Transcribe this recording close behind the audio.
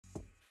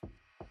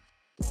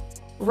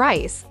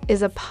RICE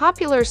is a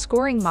popular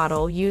scoring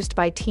model used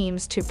by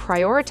teams to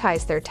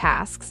prioritize their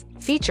tasks,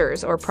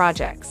 features, or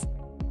projects.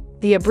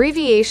 The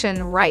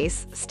abbreviation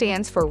RICE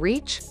stands for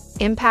Reach,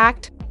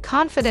 Impact,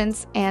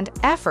 Confidence, and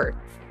Effort,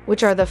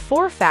 which are the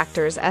 4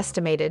 factors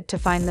estimated to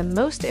find the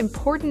most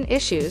important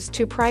issues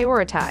to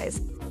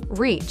prioritize.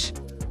 Reach: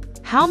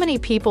 how many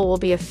people will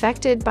be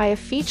affected by a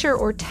feature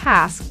or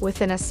task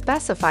within a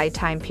specified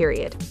time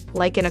period,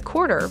 like in a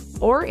quarter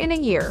or in a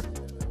year.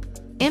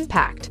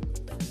 Impact: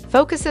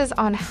 focuses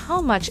on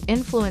how much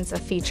influence a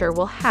feature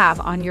will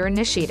have on your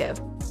initiative.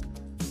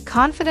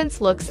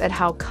 Confidence looks at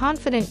how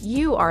confident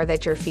you are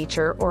that your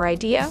feature or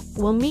idea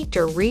will meet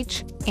your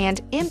reach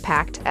and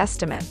impact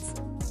estimates.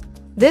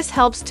 This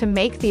helps to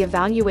make the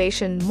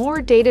evaluation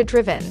more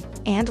data-driven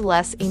and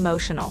less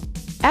emotional.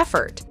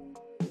 Effort: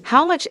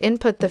 how much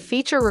input the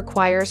feature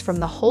requires from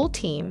the whole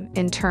team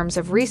in terms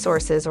of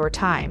resources or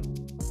time.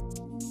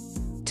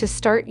 To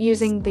start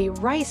using the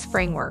RICE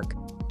framework,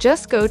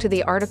 just go to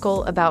the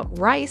article about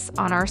RICE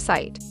on our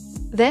site.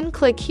 Then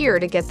click here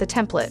to get the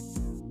template.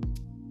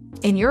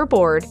 In your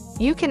board,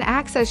 you can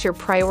access your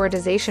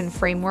prioritization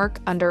framework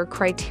under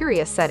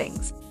Criteria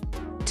Settings.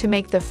 To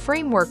make the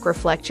framework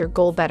reflect your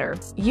goal better,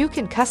 you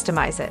can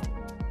customize it.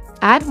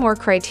 Add more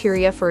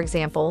criteria, for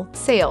example,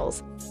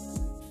 sales,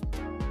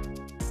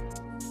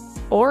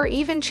 or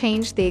even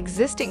change the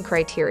existing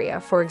criteria,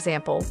 for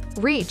example,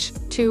 reach,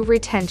 to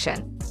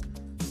retention.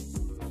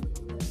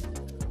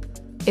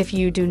 If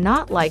you do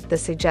not like the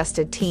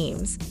suggested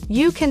teams,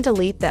 you can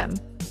delete them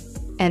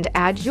and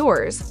add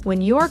yours when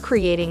you're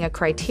creating a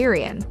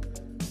criterion,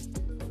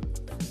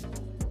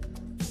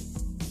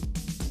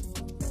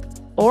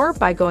 or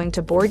by going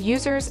to Board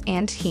Users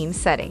and Team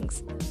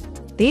Settings.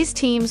 These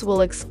teams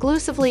will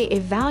exclusively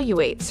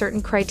evaluate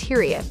certain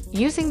criteria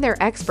using their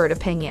expert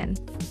opinion.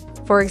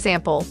 For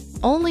example,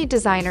 only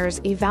designers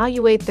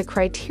evaluate the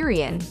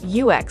criterion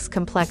UX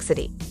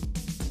complexity.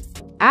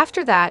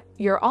 After that,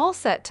 you're all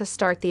set to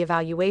start the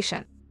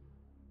evaluation.